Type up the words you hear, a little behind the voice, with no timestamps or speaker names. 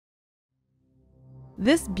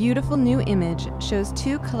This beautiful new image shows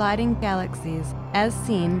two colliding galaxies as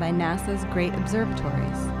seen by NASA's great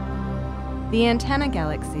observatories. The Antennae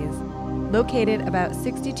galaxies, located about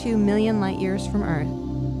 62 million light-years from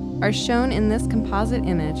Earth, are shown in this composite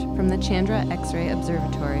image from the Chandra X-ray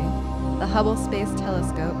Observatory, the Hubble Space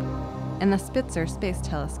Telescope, and the Spitzer Space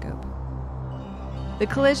Telescope. The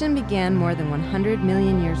collision began more than 100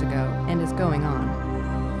 million years ago and is going on.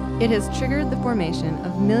 It has triggered the formation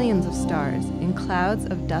of millions of stars in clouds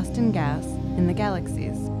of dust and gas in the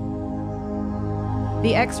galaxies.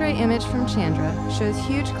 The X-ray image from Chandra shows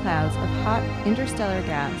huge clouds of hot interstellar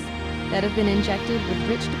gas that have been injected with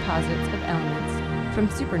rich deposits of elements from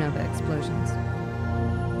supernova explosions.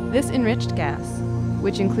 This enriched gas,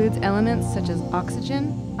 which includes elements such as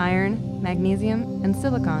oxygen, iron, magnesium, and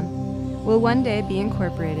silicon, will one day be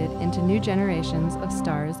incorporated into new generations of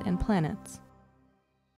stars and planets.